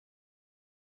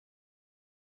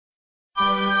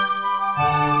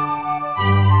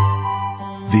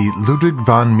The Ludwig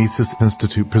von Mises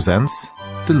Institute presents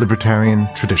The Libertarian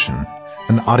Tradition,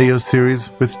 an audio series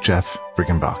with Jeff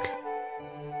Riggenbach.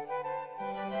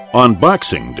 On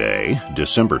Boxing Day,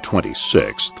 December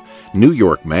 26th, New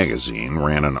York Magazine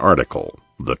ran an article,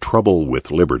 The Trouble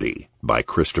with Liberty, by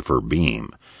Christopher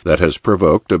Beam, that has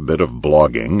provoked a bit of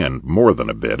blogging and more than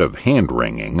a bit of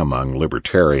hand-wringing among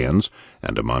libertarians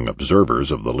and among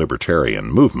observers of the libertarian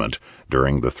movement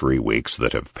during the 3 weeks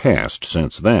that have passed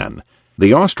since then.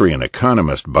 The Austrian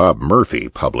economist Bob Murphy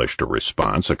published a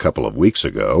response a couple of weeks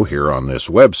ago here on this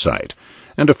website,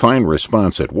 and a fine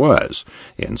response it was,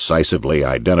 incisively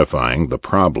identifying the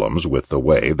problems with the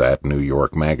way that New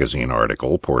York Magazine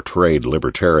article portrayed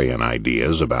libertarian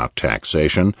ideas about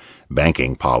taxation,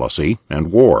 banking policy,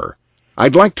 and war.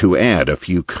 I'd like to add a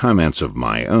few comments of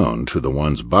my own to the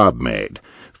ones Bob made,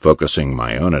 focusing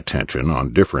my own attention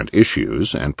on different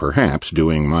issues and perhaps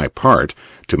doing my part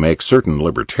to make certain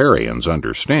libertarians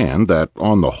understand that,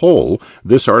 on the whole,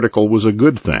 this article was a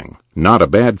good thing, not a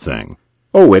bad thing.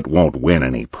 Oh, it won't win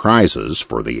any prizes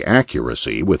for the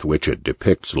accuracy with which it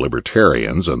depicts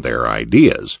libertarians and their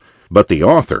ideas, but the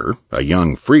author, a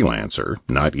young freelancer,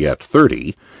 not yet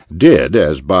 30, did,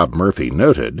 as Bob Murphy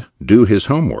noted, do his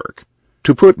homework.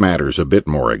 To put matters a bit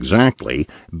more exactly,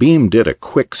 Beam did a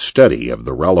quick study of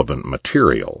the relevant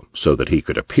material so that he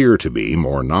could appear to be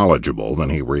more knowledgeable than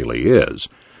he really is,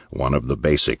 one of the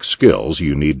basic skills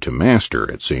you need to master,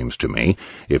 it seems to me,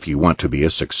 if you want to be a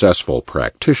successful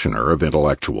practitioner of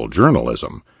intellectual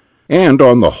journalism. And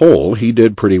on the whole, he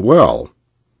did pretty well.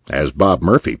 As Bob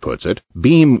Murphy puts it,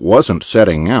 Beam wasn't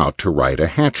setting out to write a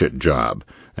hatchet job,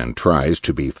 and tries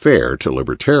to be fair to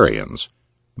libertarians.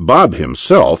 Bob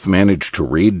himself managed to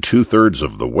read 2/3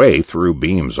 of the way through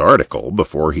Beam's article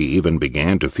before he even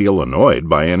began to feel annoyed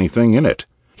by anything in it.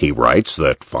 He writes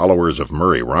that followers of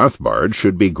Murray Rothbard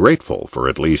should be grateful for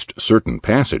at least certain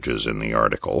passages in the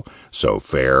article, so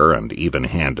fair and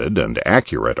even-handed and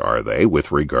accurate are they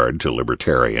with regard to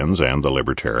libertarians and the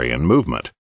libertarian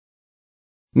movement.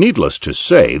 Needless to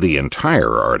say, the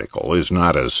entire article is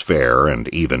not as fair and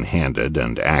even-handed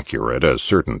and accurate as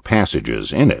certain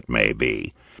passages in it may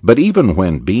be. But even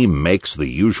when Beam makes the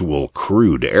usual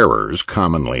crude errors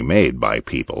commonly made by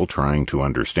people trying to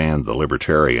understand the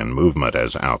libertarian movement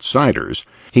as outsiders,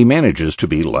 he manages to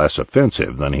be less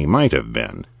offensive than he might have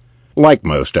been. Like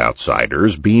most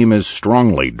outsiders, Beam is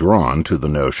strongly drawn to the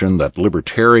notion that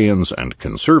libertarians and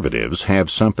conservatives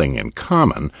have something in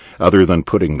common other than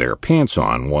putting their pants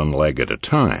on one leg at a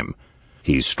time.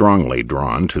 He's strongly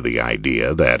drawn to the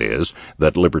idea, that is,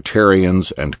 that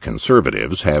libertarians and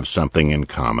conservatives have something in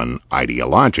common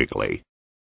ideologically.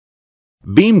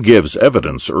 Beam gives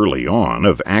evidence early on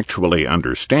of actually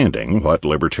understanding what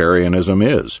libertarianism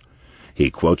is.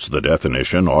 He quotes the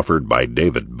definition offered by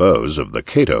David Bose of the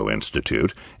Cato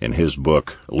Institute in his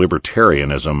book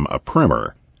Libertarianism, a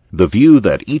Primer, the view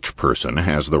that each person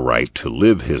has the right to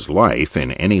live his life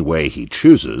in any way he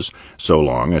chooses, so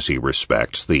long as he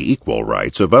respects the equal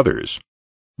rights of others.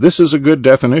 This is a good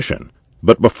definition,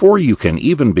 but before you can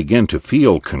even begin to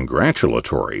feel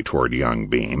congratulatory toward young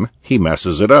Beam, he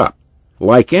messes it up.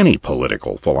 Like any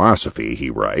political philosophy, he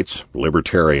writes,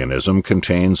 libertarianism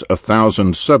contains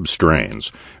 1,000 substrains,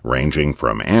 ranging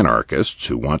from anarchists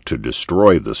who want to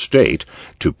destroy the state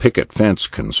to picket fence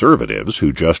conservatives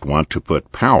who just want to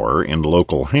put power in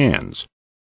local hands.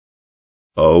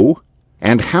 Oh,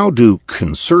 and how do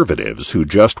conservatives who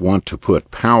just want to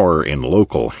put power in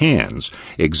local hands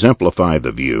exemplify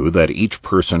the view that each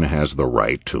person has the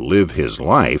right to live his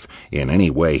life in any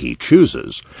way he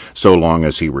chooses, so long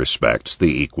as he respects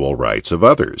the equal rights of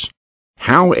others?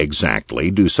 How exactly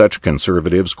do such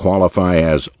conservatives qualify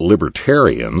as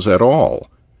libertarians at all?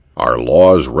 Are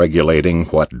laws regulating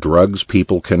what drugs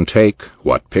people can take,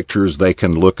 what pictures they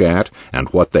can look at, and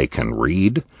what they can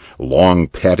read, long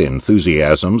pet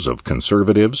enthusiasms of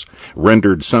conservatives,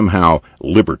 rendered somehow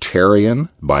libertarian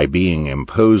by being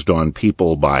imposed on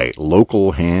people by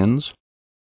local hands?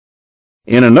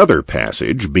 In another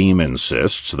passage, Beam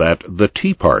insists that the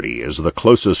Tea Party is the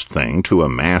closest thing to a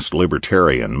mass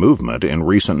libertarian movement in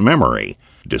recent memory,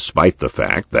 despite the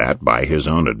fact that, by his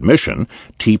own admission,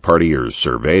 Tea Partiers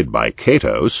surveyed by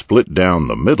Cato split down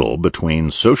the middle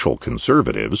between social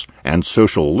conservatives and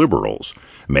social liberals,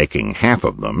 making half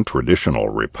of them traditional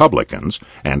Republicans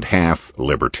and half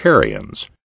libertarians.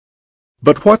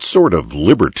 But what sort of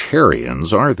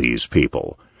libertarians are these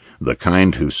people? The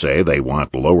kind who say they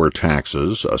want lower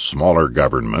taxes, a smaller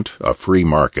government, a free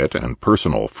market, and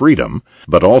personal freedom,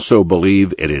 but also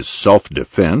believe it is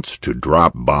self-defense to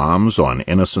drop bombs on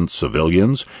innocent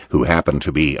civilians who happen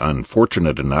to be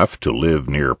unfortunate enough to live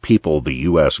near people the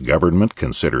U.S. government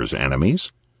considers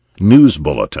enemies? News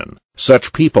bulletin.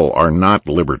 Such people are not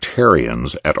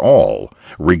libertarians at all,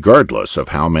 regardless of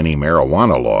how many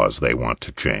marijuana laws they want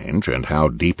to change and how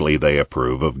deeply they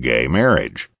approve of gay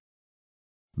marriage.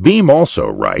 Beam also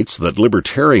writes that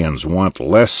libertarians want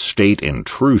less state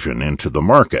intrusion into the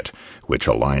market, which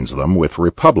aligns them with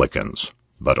Republicans,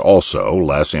 but also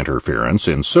less interference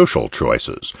in social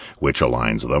choices, which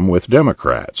aligns them with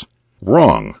Democrats.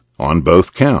 Wrong on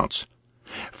both counts.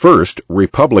 First,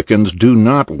 Republicans do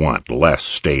not want less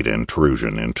state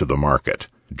intrusion into the market.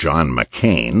 John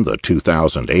McCain, the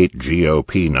 2008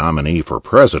 GOP nominee for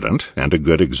president and a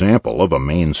good example of a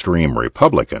mainstream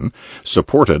Republican,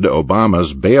 supported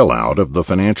Obama's bailout of the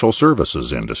financial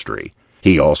services industry.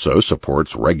 He also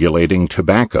supports regulating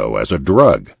tobacco as a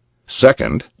drug.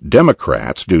 Second,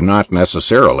 Democrats do not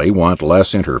necessarily want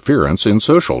less interference in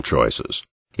social choices.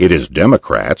 It is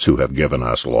Democrats who have given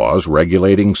us laws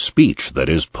regulating speech that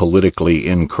is politically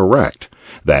incorrect,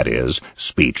 that is,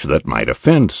 speech that might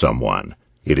offend someone.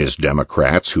 It is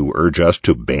Democrats who urge us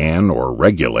to ban or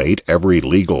regulate every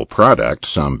legal product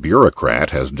some bureaucrat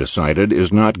has decided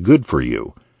is not good for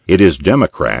you. It is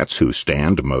Democrats who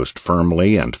stand most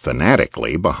firmly and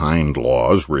fanatically behind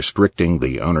laws restricting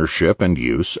the ownership and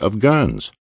use of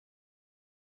guns.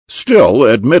 Still,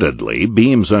 admittedly,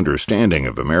 Beam's understanding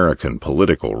of American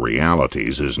political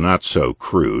realities is not so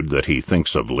crude that he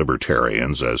thinks of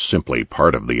libertarians as simply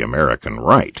part of the American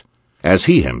right. As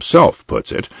he himself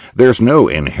puts it, there's no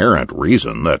inherent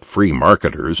reason that free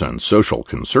marketers and social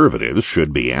conservatives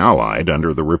should be allied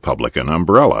under the Republican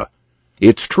umbrella.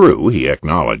 It's true, he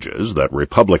acknowledges, that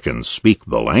Republicans speak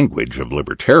the language of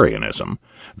libertarianism.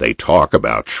 They talk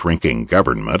about shrinking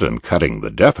government and cutting the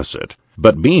deficit,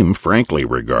 but Beam frankly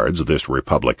regards this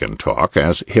Republican talk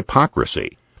as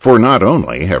hypocrisy. For not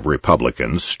only have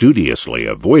Republicans studiously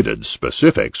avoided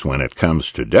specifics when it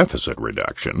comes to deficit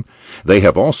reduction, they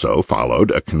have also followed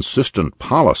a consistent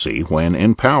policy when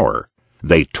in power.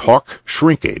 They talk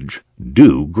shrinkage,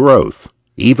 do growth.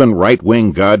 Even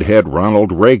right-wing godhead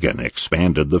Ronald Reagan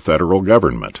expanded the federal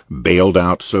government, bailed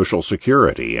out Social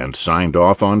Security, and signed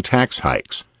off on tax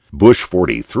hikes. Bush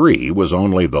 43 was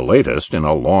only the latest in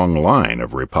a long line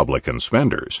of Republican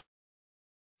spenders.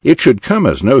 It should come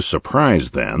as no surprise,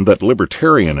 then, that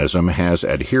libertarianism has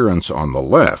adherents on the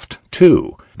left,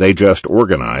 too. They just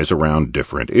organize around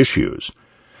different issues.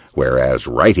 Whereas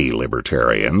righty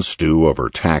libertarians stew over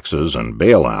taxes and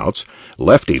bailouts,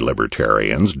 lefty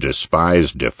libertarians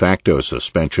despise de facto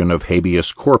suspension of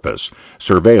habeas corpus,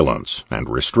 surveillance, and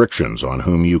restrictions on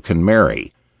whom you can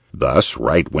marry. Thus,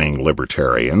 right-wing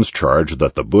libertarians charge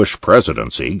that the Bush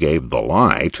presidency gave the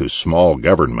lie to small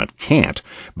government can't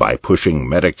by pushing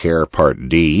Medicare Part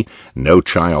D, No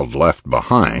Child Left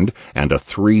Behind, and a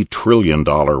 $3 trillion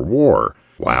war,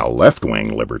 while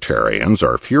left-wing libertarians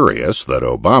are furious that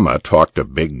Obama talked a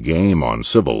big game on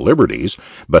civil liberties,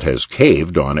 but has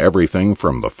caved on everything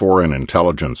from the Foreign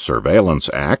Intelligence Surveillance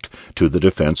Act to the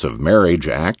Defense of Marriage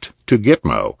Act to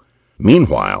Gitmo.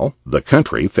 Meanwhile, the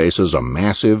country faces a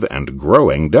massive and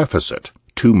growing deficit,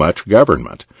 too much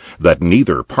government, that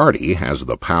neither party has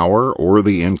the power or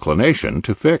the inclination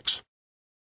to fix.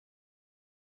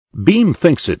 Beam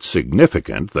thinks it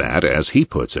significant that, as he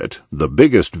puts it, the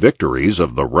biggest victories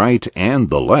of the right and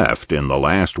the left in the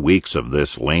last weeks of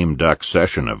this lame duck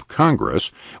session of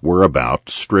Congress were about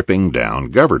stripping down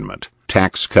government,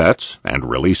 tax cuts, and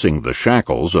releasing the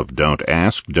shackles of don't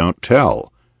ask, don't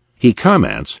tell. He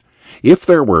comments, if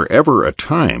there were ever a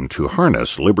time to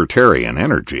harness libertarian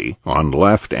energy on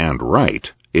left and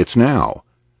right, it's now.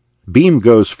 Beam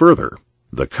goes further.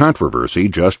 The controversy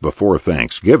just before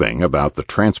Thanksgiving about the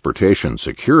Transportation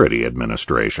Security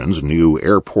Administration's new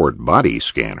airport body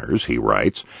scanners, he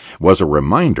writes, was a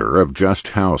reminder of just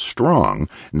how strong,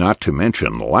 not to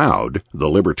mention loud, the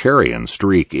libertarian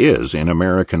streak is in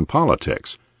American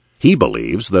politics. He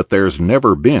believes that there's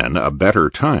never been a better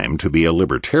time to be a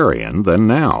libertarian than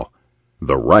now.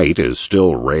 The right is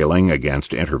still railing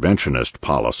against interventionist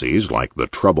policies like the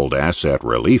Troubled Asset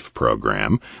Relief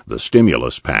Program, the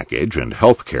stimulus package, and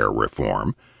health care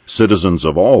reform. Citizens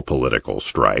of all political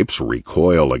stripes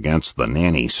recoil against the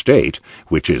nanny state,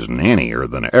 which is nannier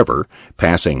than ever,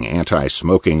 passing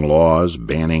anti-smoking laws,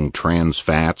 banning trans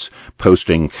fats,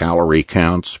 posting calorie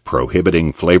counts,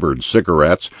 prohibiting flavored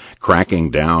cigarettes, cracking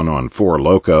down on Four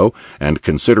Loko, and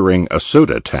considering a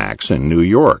soda tax in New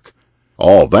York.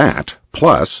 All that,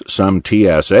 plus some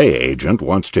TSA agent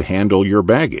wants to handle your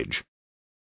baggage.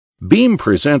 Beam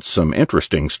presents some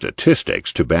interesting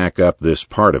statistics to back up this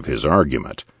part of his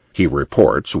argument. He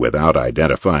reports, without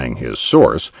identifying his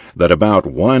source, that about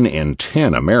 1 in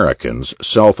 10 Americans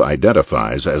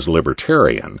self-identifies as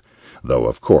libertarian, though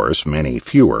of course many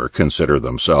fewer consider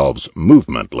themselves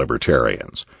movement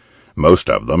libertarians. Most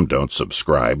of them don't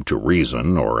subscribe to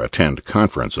reason or attend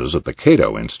conferences at the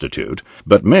Cato Institute,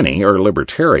 but many are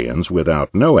libertarians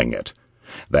without knowing it.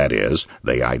 That is,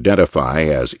 they identify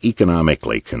as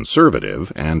economically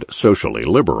conservative and socially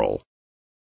liberal.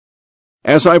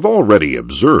 As I've already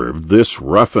observed, this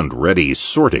rough-and-ready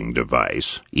sorting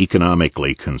device,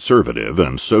 economically conservative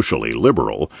and socially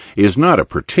liberal, is not a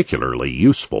particularly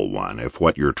useful one if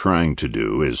what you're trying to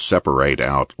do is separate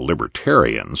out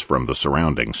libertarians from the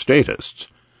surrounding statists.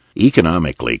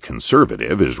 Economically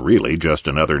conservative is really just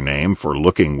another name for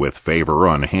looking with favor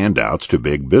on handouts to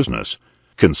big business.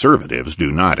 Conservatives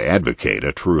do not advocate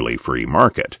a truly free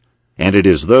market. And it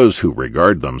is those who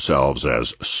regard themselves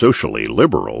as socially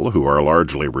liberal who are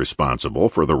largely responsible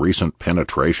for the recent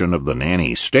penetration of the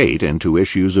nanny state into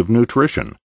issues of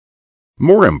nutrition.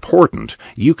 More important,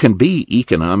 you can be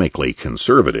economically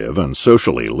conservative and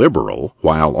socially liberal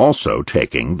while also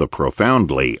taking the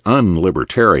profoundly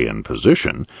unlibertarian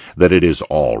position that it is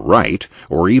all right,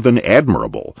 or even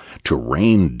admirable, to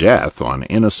rain death on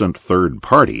innocent third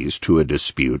parties to a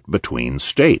dispute between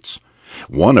states,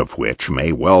 one of which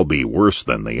may well be worse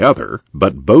than the other,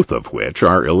 but both of which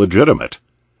are illegitimate.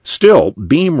 Still,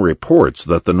 Beam reports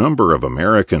that the number of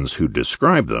Americans who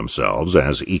describe themselves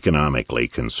as economically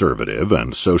conservative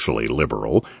and socially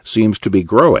liberal seems to be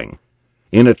growing.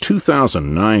 In a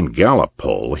 2009 Gallup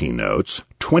poll, he notes,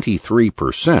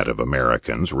 23% of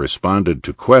Americans responded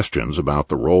to questions about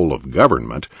the role of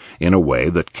government in a way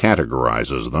that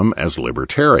categorizes them as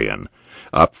libertarian,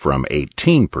 up from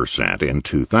 18% in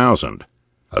 2000.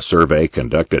 A survey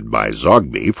conducted by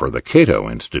Zogby for the Cato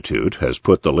Institute has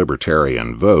put the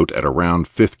libertarian vote at around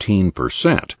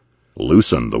 15%.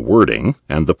 Loosen the wording,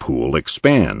 and the pool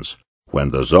expands. When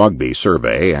the Zogby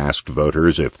survey asked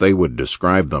voters if they would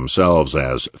describe themselves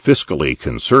as fiscally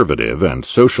conservative and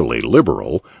socially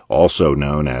liberal, also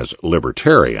known as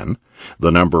libertarian,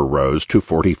 the number rose to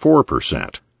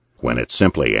 44%. When it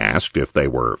simply asked if they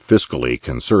were fiscally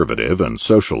conservative and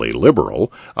socially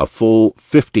liberal, a full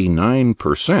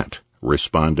 59%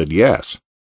 responded yes.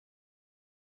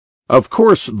 Of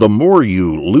course, the more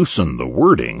you loosen the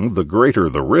wording, the greater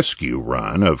the risk you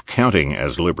run of counting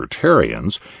as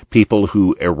libertarians people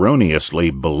who erroneously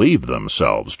believe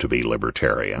themselves to be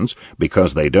libertarians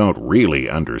because they don't really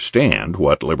understand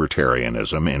what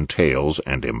libertarianism entails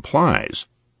and implies.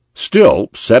 Still,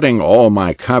 setting all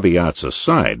my caveats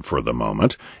aside for the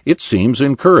moment, it seems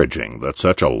encouraging that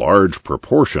such a large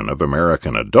proportion of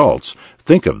American adults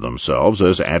think of themselves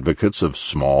as advocates of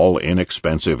small,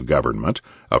 inexpensive government,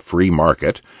 a free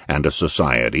market, and a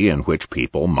society in which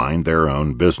people mind their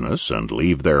own business and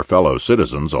leave their fellow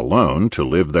citizens alone to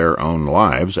live their own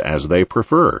lives as they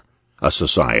prefer, a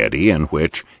society in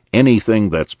which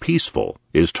anything that's peaceful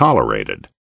is tolerated.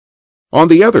 On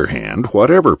the other hand,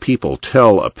 whatever people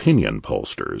tell opinion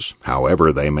pollsters,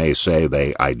 however they may say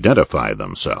they identify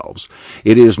themselves,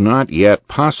 it is not yet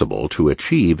possible to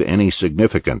achieve any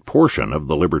significant portion of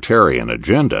the libertarian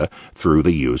agenda through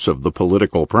the use of the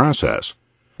political process.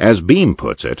 As Beam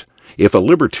puts it, if a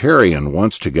libertarian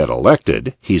wants to get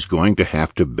elected, he's going to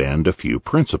have to bend a few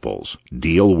principles,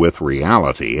 deal with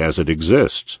reality as it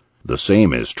exists. The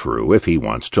same is true if he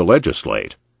wants to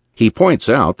legislate. He points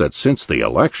out that since the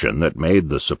election that made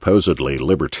the supposedly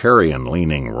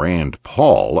libertarian-leaning Rand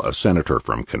Paul a senator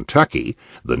from Kentucky,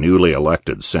 the newly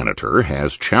elected senator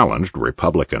has challenged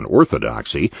Republican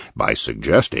orthodoxy by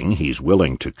suggesting he's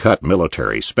willing to cut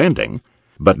military spending,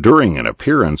 but during an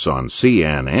appearance on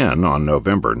CNN on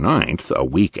November 9th, a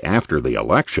week after the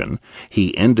election,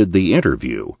 he ended the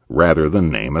interview rather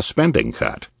than name a spending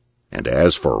cut. And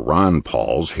as for Ron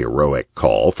Paul's heroic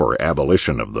call for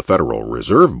abolition of the Federal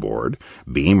Reserve Board,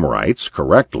 Beam writes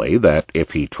correctly that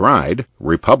if he tried,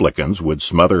 Republicans would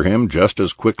smother him just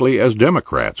as quickly as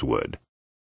Democrats would.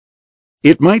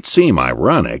 It might seem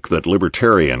ironic that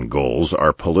libertarian goals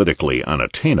are politically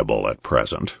unattainable at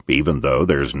present, even though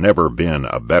there's never been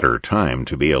a better time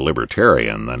to be a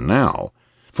libertarian than now.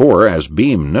 For, as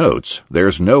Beam notes,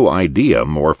 there's no idea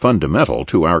more fundamental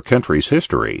to our country's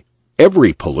history.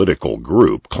 Every political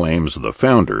group claims the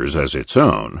founders as its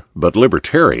own, but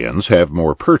libertarians have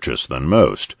more purchase than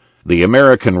most. The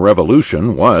American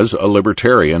Revolution was a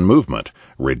libertarian movement,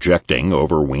 rejecting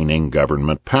overweening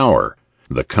government power.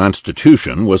 The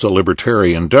Constitution was a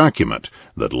libertarian document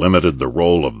that limited the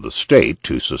role of the state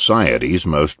to society's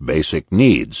most basic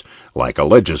needs, like a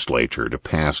legislature to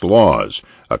pass laws,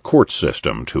 a court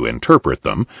system to interpret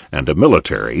them, and a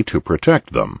military to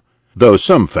protect them. Though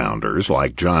some founders,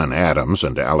 like John Adams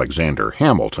and Alexander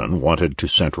Hamilton, wanted to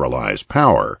centralize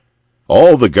power.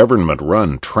 All the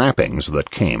government-run trappings that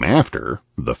came after,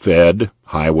 the Fed,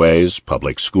 highways,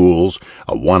 public schools,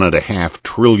 a $1.5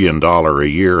 trillion a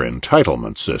year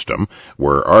entitlement system,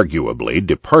 were arguably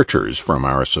departures from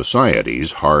our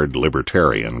society's hard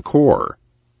libertarian core.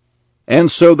 And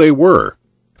so they were.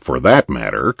 For that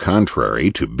matter,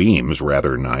 contrary to Beam's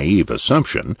rather naive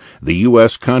assumption, the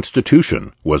U.S.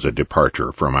 Constitution was a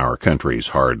departure from our country's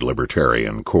hard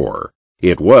libertarian core.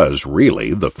 It was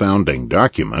really the founding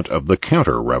document of the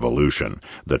counter-revolution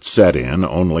that set in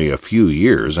only a few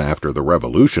years after the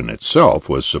revolution itself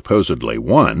was supposedly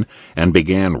won and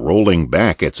began rolling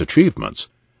back its achievements.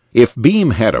 If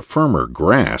Beam had a firmer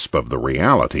grasp of the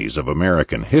realities of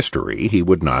American history, he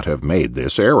would not have made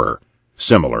this error.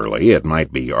 Similarly, it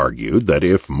might be argued that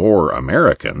if more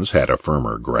Americans had a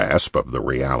firmer grasp of the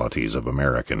realities of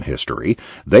American history,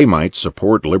 they might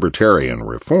support libertarian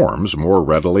reforms more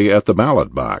readily at the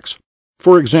ballot box.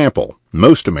 For example,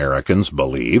 most Americans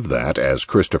believe that, as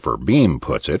Christopher Beam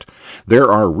puts it,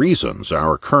 there are reasons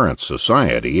our current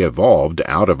society evolved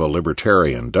out of a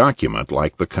libertarian document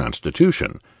like the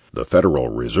Constitution. The Federal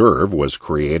Reserve was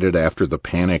created after the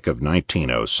Panic of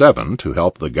 1907 to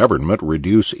help the government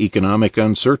reduce economic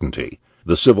uncertainty.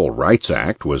 The Civil Rights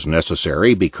Act was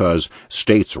necessary because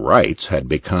states' rights had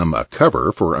become a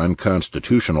cover for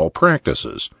unconstitutional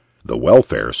practices. The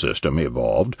welfare system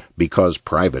evolved because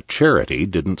private charity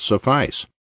didn't suffice.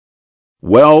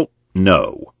 Well,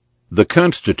 no. The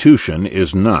Constitution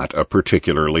is not a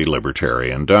particularly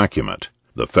libertarian document.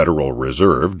 The Federal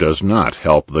Reserve does not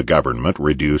help the government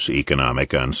reduce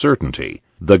economic uncertainty.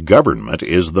 The government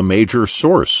is the major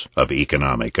source of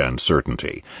economic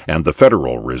uncertainty, and the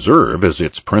Federal Reserve is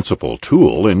its principal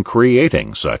tool in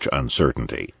creating such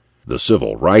uncertainty. The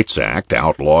Civil Rights Act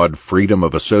outlawed freedom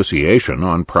of association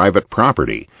on private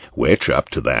property, which up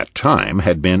to that time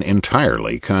had been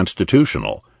entirely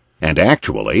constitutional. And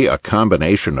actually, a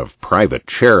combination of private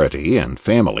charity and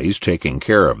families taking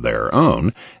care of their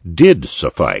own did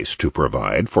suffice to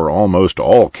provide for almost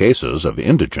all cases of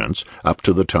indigence up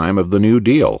to the time of the New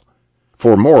Deal.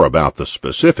 For more about the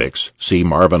specifics, see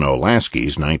Marvin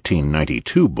Olasky's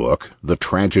 1992 book, The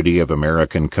Tragedy of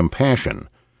American Compassion.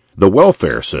 The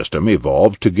welfare system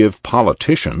evolved to give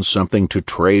politicians something to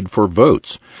trade for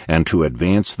votes and to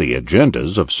advance the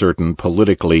agendas of certain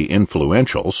politically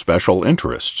influential special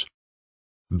interests.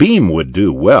 Beam would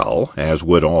do well, as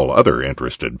would all other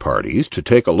interested parties, to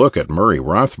take a look at Murray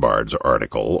Rothbard's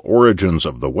article, Origins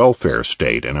of the Welfare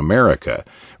State in America,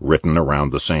 written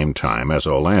around the same time as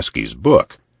Olasky's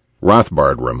book.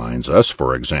 Rothbard reminds us,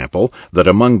 for example, that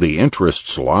among the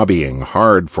interests lobbying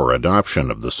hard for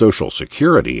adoption of the Social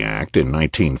Security Act in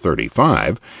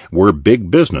 1935 were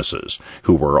big businesses,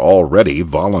 who were already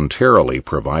voluntarily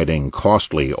providing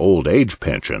costly old age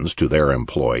pensions to their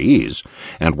employees,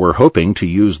 and were hoping to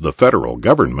use the federal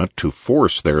government to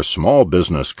force their small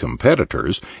business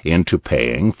competitors into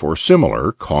paying for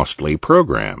similar costly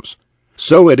programs.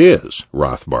 So it is,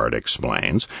 Rothbard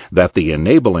explains, that the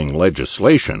enabling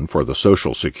legislation for the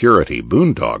Social Security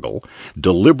boondoggle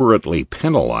deliberately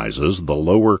penalizes the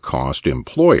lower-cost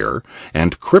employer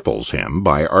and cripples him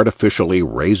by artificially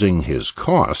raising his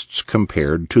costs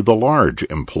compared to the large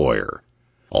employer.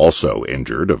 Also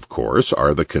injured, of course,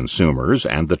 are the consumers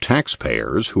and the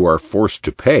taxpayers who are forced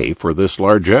to pay for this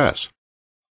largesse.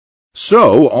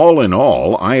 So, all in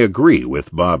all, I agree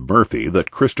with Bob Murphy that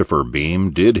Christopher Beam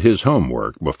did his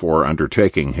homework before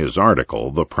undertaking his article,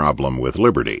 The Problem with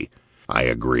Liberty. I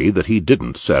agree that he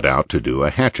didn't set out to do a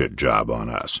hatchet job on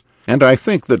us, and I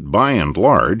think that by and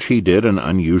large he did an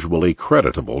unusually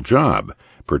creditable job,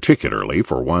 particularly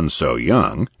for one so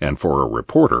young and for a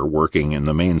reporter working in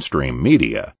the mainstream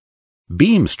media.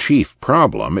 Beam's chief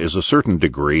problem is a certain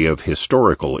degree of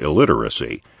historical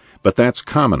illiteracy, but that's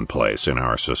commonplace in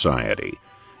our society.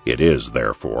 It is,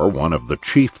 therefore, one of the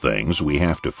chief things we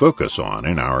have to focus on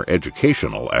in our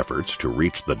educational efforts to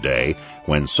reach the day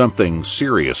when something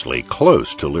seriously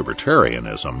close to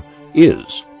libertarianism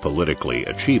is politically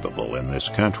achievable in this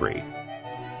country.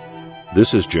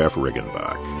 This is Jeff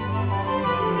Riggenbach.